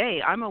every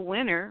day, I'm a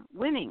winner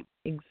winning.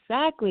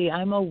 Exactly.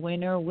 I'm a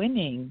winner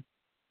winning.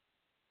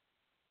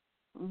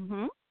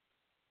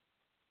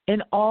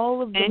 In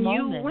all of the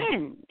moments. You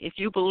win if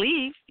you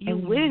believe. You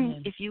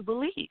win if you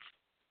believe.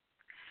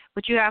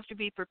 But you have to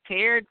be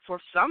prepared for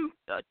some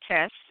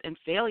tests and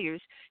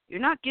failures. You're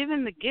not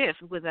given the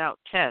gift without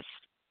tests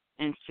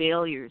and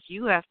failures.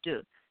 You have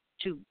to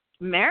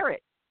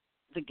merit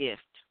the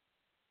gift.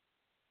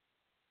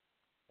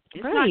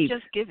 It's not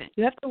just given.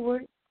 You have to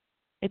work.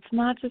 It's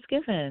not just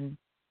given.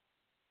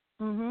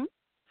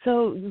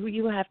 So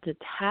you have to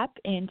tap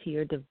into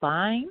your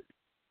divine.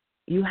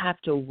 You have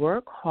to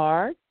work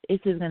hard. This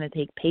is going to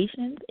take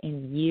patience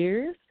and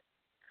years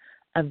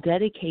of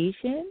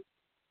dedication.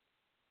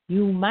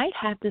 You might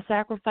have to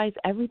sacrifice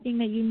everything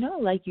that you know,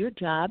 like your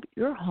job,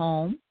 your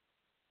home.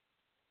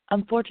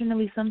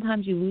 Unfortunately,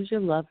 sometimes you lose your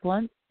loved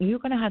ones. You're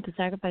going to have to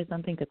sacrifice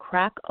something to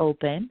crack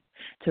open,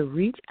 to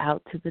reach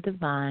out to the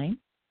divine,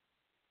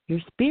 your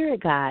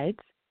spirit guides,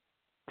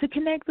 to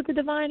connect with the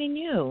divine in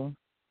you.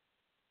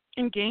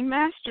 And gain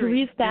mastery. To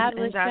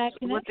reestablish and that's that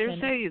connection. what they're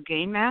saying. You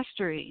gain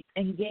mastery.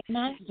 And gain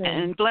mastery.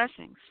 And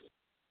blessings.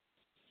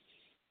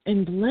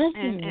 And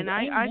blessings. And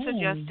I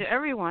suggest to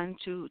everyone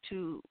to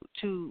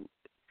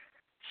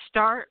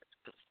start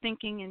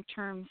thinking in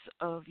terms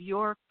of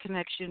your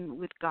connection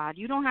with God.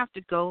 You don't have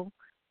to go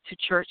to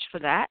church for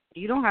that.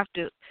 You don't have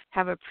to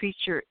have a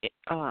preacher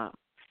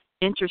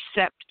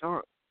intercept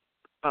or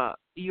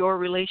your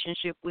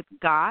relationship with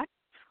God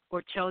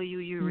or tell you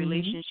your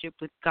relationship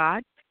with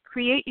God.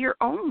 Create your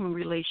own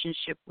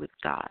relationship with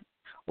God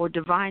or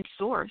divine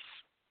source.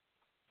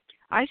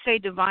 I say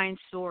divine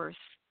source,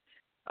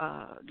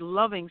 the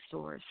loving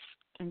source,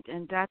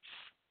 and that's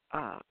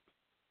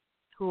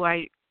who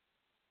I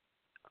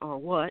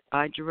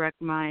direct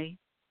my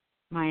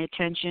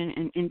attention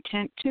and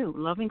intent to,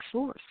 loving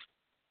source.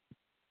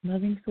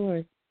 Loving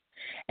source.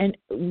 And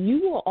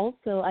you will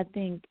also, I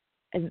think,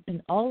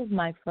 and all of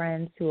my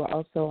friends who are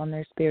also on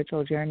their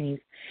spiritual journeys,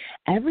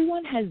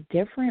 everyone has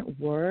different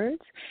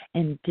words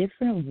and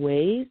different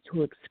ways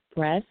to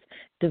express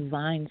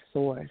divine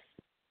source.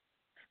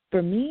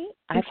 For me,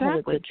 I call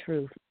it the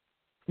truth,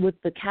 with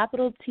the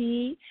capital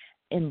T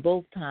in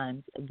both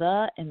times,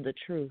 the and the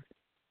truth.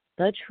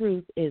 The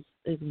truth is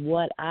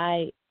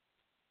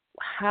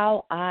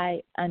how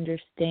I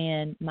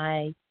understand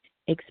my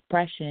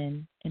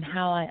expression and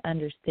how I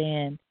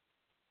understand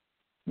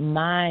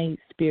my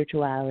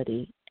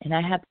spirituality. And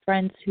I have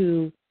friends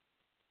who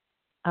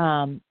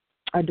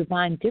are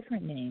divine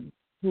different names,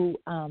 who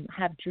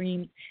have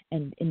dreams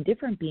and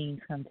different beings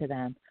come to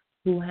them,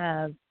 who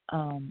have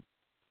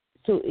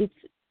so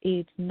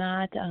it's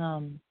not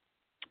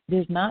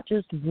there's not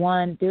just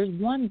one, there's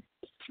one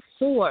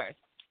source,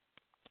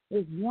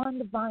 there's one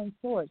divine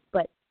source,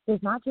 but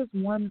there's not just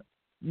one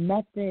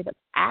method of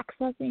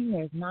accessing,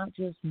 there's not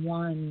just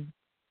one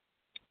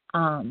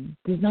name,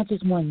 there's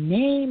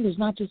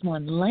not just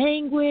one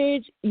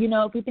language.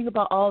 If we think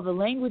about all the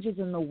languages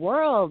in the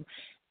world,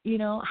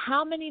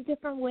 how many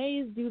different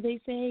ways do they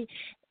say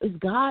is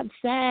God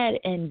said,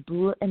 and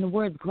the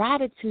words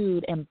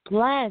gratitude and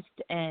blessed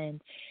and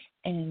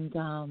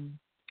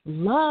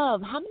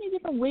love? How many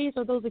different ways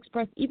are those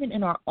expressed even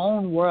in our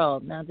own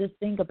world? Now just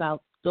think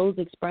about those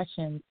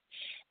expressions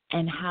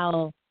and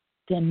how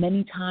then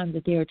many times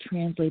that they are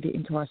translated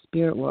into our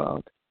spirit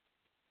world.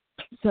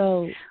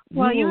 So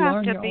you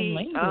have to your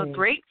be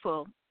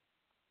grateful.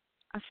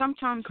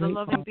 Sometimes the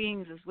loving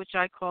beings, is which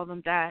I call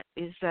them, that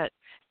is that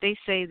they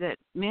say that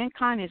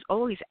mankind is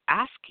always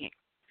asking,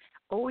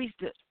 always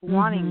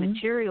wanting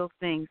material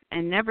things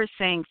and never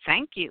saying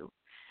thank you,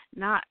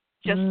 not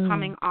just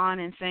coming on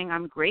and saying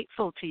I'm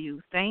grateful to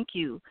you, thank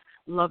you,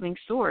 loving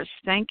source,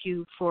 thank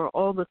you for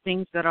all the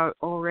things that I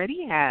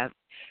already have.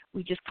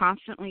 We just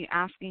constantly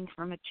asking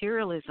for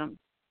materialism,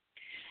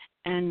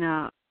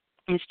 and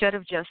instead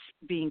of just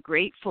being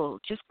grateful,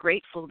 just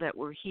grateful that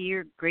we're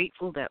here,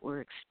 grateful that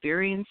we're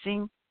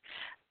experiencing,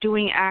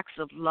 doing acts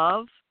of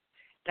love.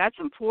 That's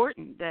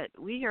important, that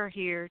we are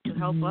here to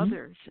help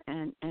others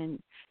and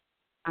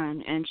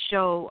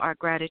show our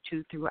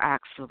gratitude through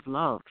acts of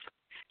love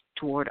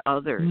toward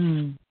others.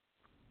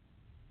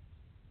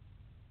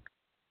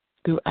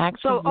 Through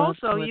acts of love.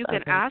 So also you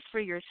can others. ask for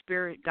your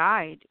spirit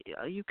guide.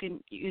 You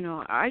can,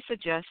 I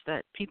suggest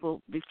that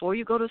people, before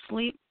you go to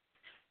sleep,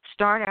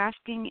 start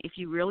asking. If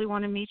you really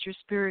want to meet your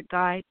spirit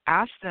guide,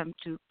 ask them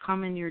to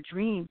come in your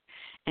dream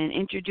and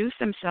introduce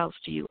themselves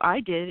to you.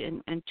 I did,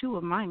 and two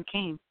of mine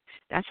came.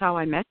 That's how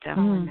I met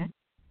them.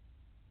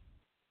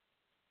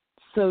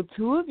 So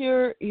two of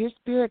your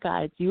spirit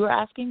guides, you were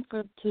asking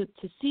to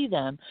see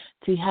them,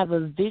 to have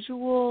a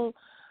visual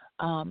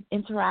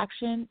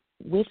interaction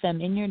with them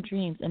in your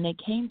dreams, and they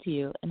came to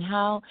you. And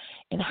how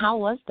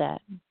was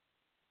that?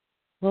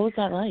 What was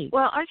that like?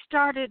 Well, I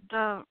started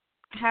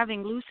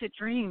having lucid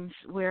dreams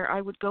where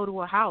I would go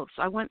to a house.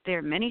 I went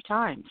there many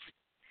times.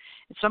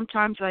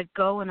 Sometimes I'd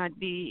go and I'd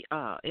be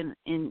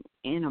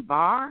in a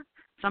bar.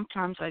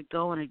 Sometimes I'd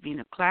go and I'd be in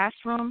a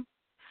classroom.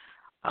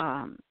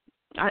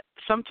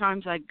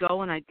 Sometimes I'd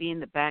go and I'd be in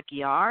the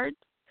backyard.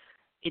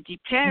 It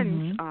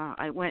depends.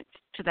 I went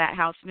to that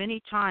house many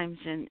times,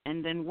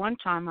 and then one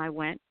time I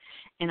went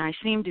and I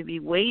seemed to be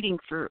waiting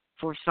for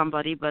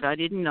somebody, but I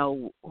didn't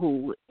know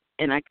who,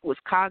 and I was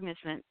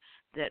cognizant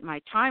that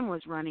my time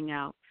was running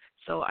out.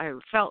 So I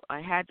felt I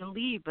had to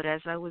leave, but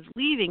as I was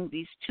leaving,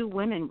 these two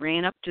women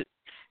ran up to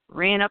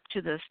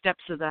the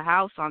steps of the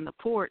house on the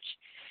porch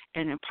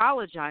and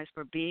apologized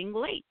for being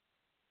late.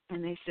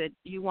 And they said,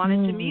 you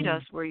wanted to meet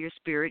us, we're your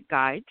spirit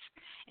guides.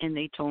 And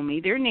they told me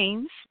their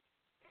names,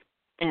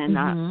 and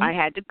I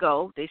had to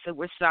go. They said,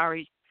 we're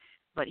sorry,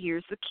 but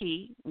here's the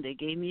key. And they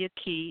gave me a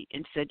key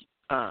and said,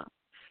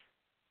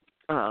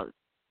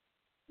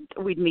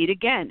 we'd meet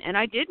again. And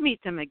I did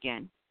meet them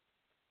again.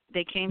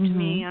 They came to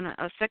me on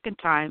a second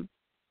time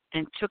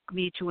and took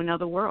me to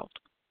another world.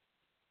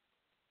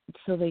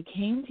 So they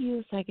came to you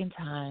a second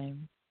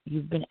time.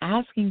 You've been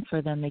asking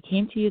for them. They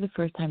came to you the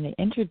first time. They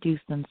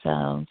introduced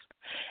themselves.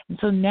 And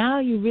so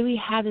now you really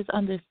have this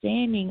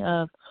understanding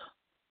of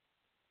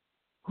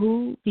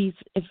who these,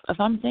 if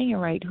I'm saying it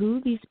right,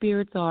 who these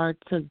spirits are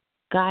to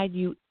guide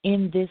you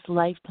in this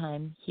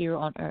lifetime here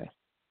on earth.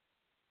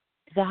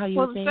 Is that how you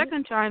say it? Well, the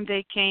second time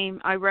they came,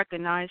 I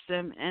recognized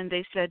them, and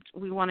they said,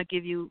 we want to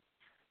give you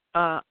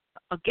a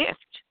gift.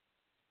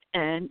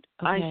 And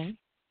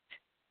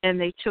and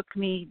they took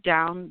me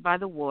down by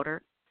the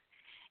water,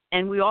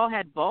 and we all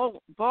had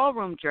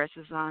ballroom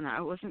dresses on.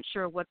 I wasn't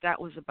sure what that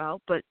was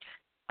about, but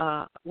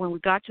when we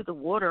got to the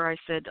water, I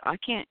said,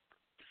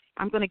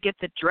 I'm going to get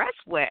the dress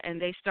wet. And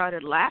they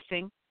started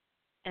laughing,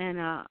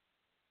 and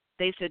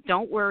they said,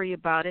 don't worry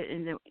about it.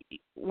 And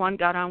one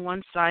got on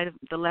one side, of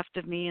the left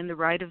of me and the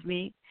right of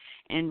me,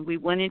 and we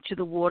went into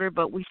the water,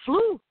 but we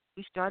flew.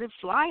 We started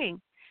flying.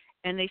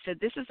 And they said,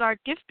 this is our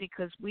gift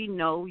because we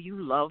know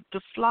you love to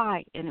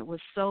fly. And it was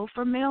so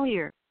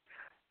familiar.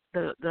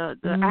 The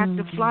act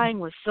of flying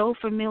was so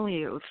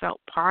familiar. It felt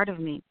part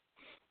of me.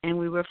 And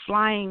we were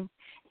flying,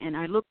 and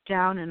I looked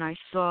down, and I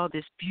saw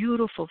this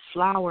beautiful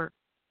flower,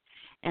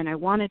 and I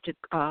wanted to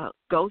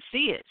go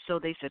see it. So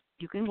they said,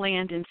 you can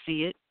land and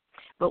see it.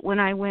 But when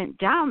I went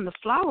down, the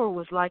flower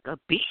was like a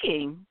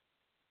being.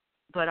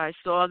 But I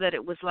saw that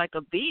it was like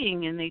a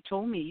being, and they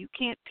told me, you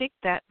can't pick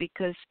that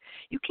because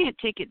you can't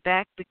take it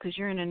back because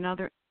you're in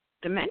another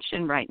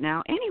dimension right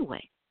now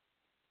anyway.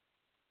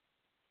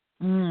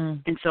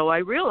 And so I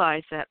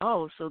realized that,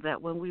 so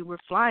that when we were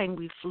flying,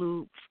 we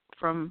flew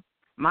from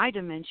my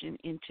dimension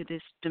into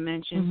this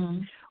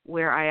dimension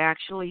where I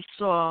actually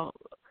saw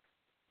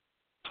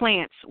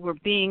plants were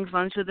beings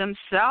unto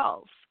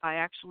themselves. I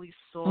actually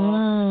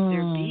saw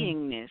their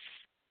beingness.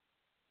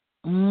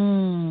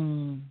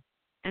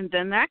 And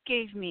then that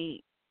gave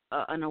me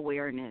an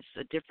awareness,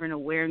 a different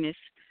awareness,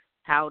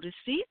 how to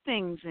see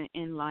things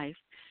in life,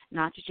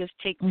 not to just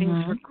take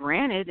things for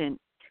granted,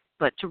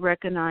 but to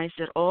recognize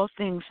that all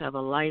things have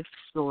a life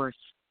source.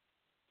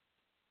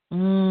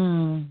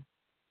 And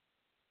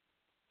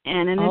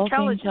an all intelligence.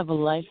 All things have a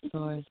life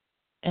source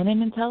and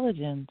an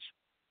intelligence.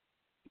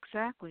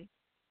 Exactly.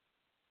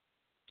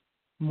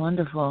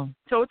 Wonderful.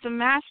 So it's a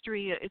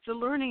mastery. It's a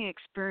learning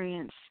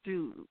experience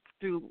through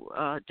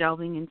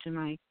delving into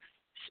my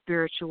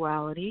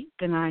spirituality.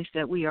 Recognize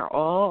that we are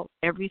all,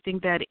 everything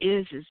that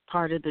is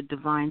part of the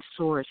divine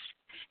source.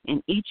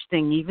 And each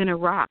thing, even a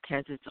rock,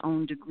 has its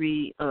own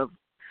degree of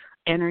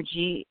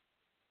energy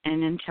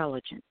and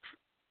intelligence.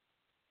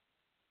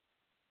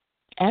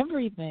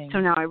 Everything. So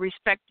now I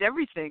respect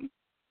everything.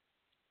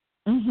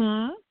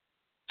 You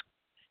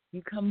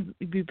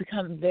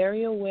become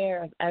very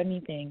aware of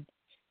anything.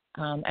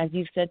 As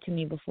you've said to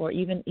me before,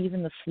 even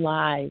the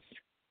flies.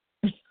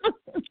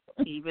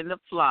 Even the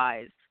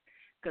flies.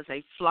 Because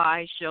a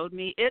fly showed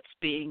me its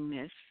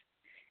beingness,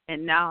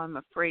 and now I'm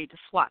afraid to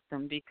swat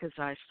them because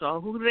I saw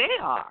who they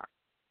are.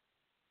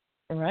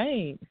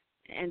 Right.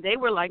 And they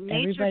were like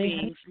nature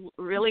beings,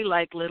 really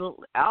like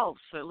little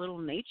elves or little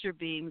nature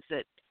beings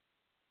that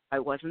I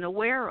wasn't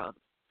aware of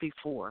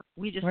before.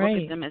 We just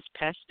look at them as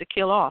pests to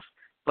kill off.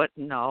 But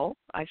no,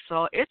 I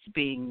saw its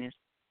beingness.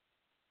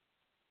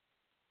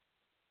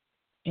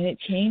 And it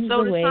changed the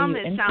way you interacted. So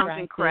to some it sounds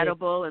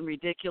incredible and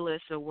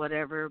ridiculous or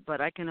whatever,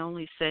 but I can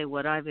only say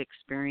what I've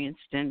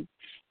experienced, and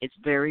it's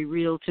very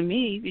real to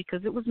me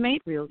because it was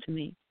made real to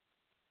me.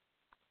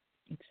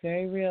 It's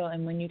very real,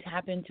 and when you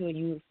tap into it,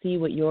 you will see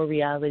what your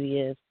reality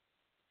is,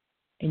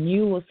 and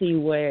you will see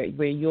where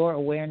your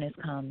awareness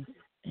comes.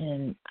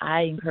 And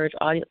I encourage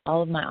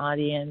all of my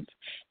audience,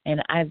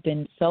 and I've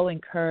been so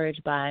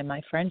encouraged by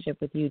my friendship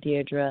with you,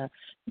 Deirdre,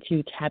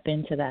 to tap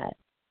into that.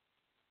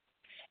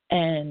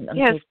 And I'm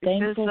so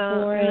thankful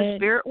for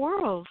it.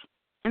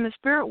 In the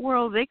spirit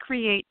world, they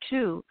create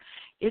too.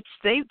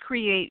 They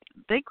create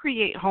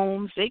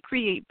homes, they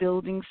create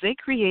buildings, they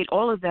create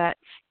all of that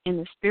in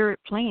the spirit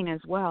plane as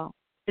well.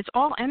 It's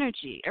all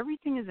energy.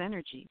 Everything is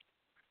energy,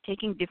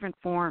 taking different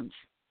forms.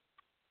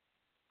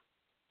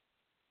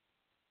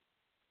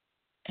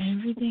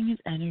 Everything is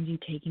energy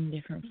taking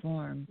different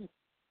forms.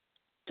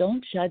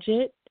 Don't judge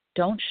it.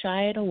 Don't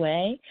shy it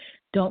away.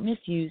 Don't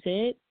misuse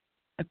it.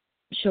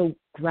 Show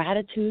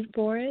gratitude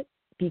for it.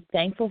 Be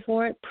thankful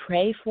for it.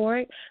 Pray for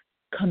it.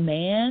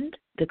 Command.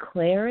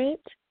 Declare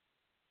it.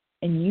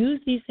 And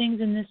use these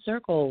things in this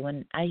circle.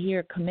 When I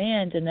hear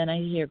command and then I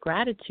hear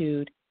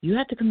gratitude, you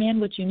have to command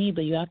what you need,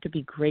 but you have to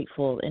be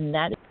grateful. And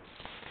that is.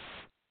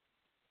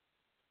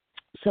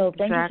 So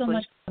thank you so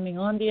much for coming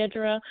on,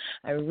 Deirdre.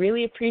 I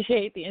really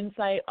appreciate the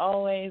insight.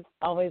 Always,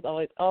 always,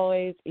 always,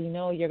 always. You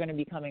know you're going to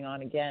be coming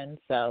on again,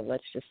 so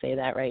let's just say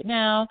that right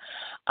now.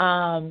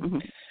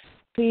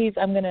 Please,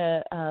 I'm going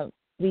to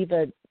leave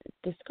a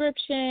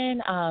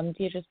description.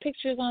 Deirdre's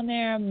pictures on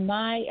there.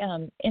 My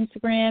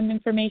Instagram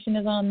information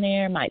is on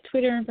there. My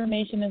Twitter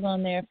information is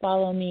on there.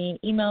 Follow me.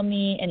 Email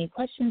me. Any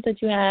questions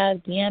that you have,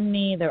 DM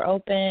me. They're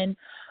open.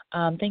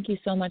 Thank you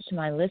so much to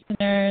my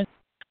listeners.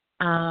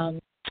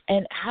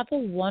 And have a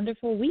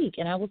wonderful week,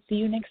 and I will see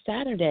you next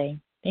Saturday.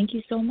 Thank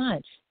you so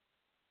much.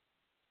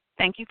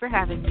 Thank you for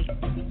having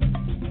me.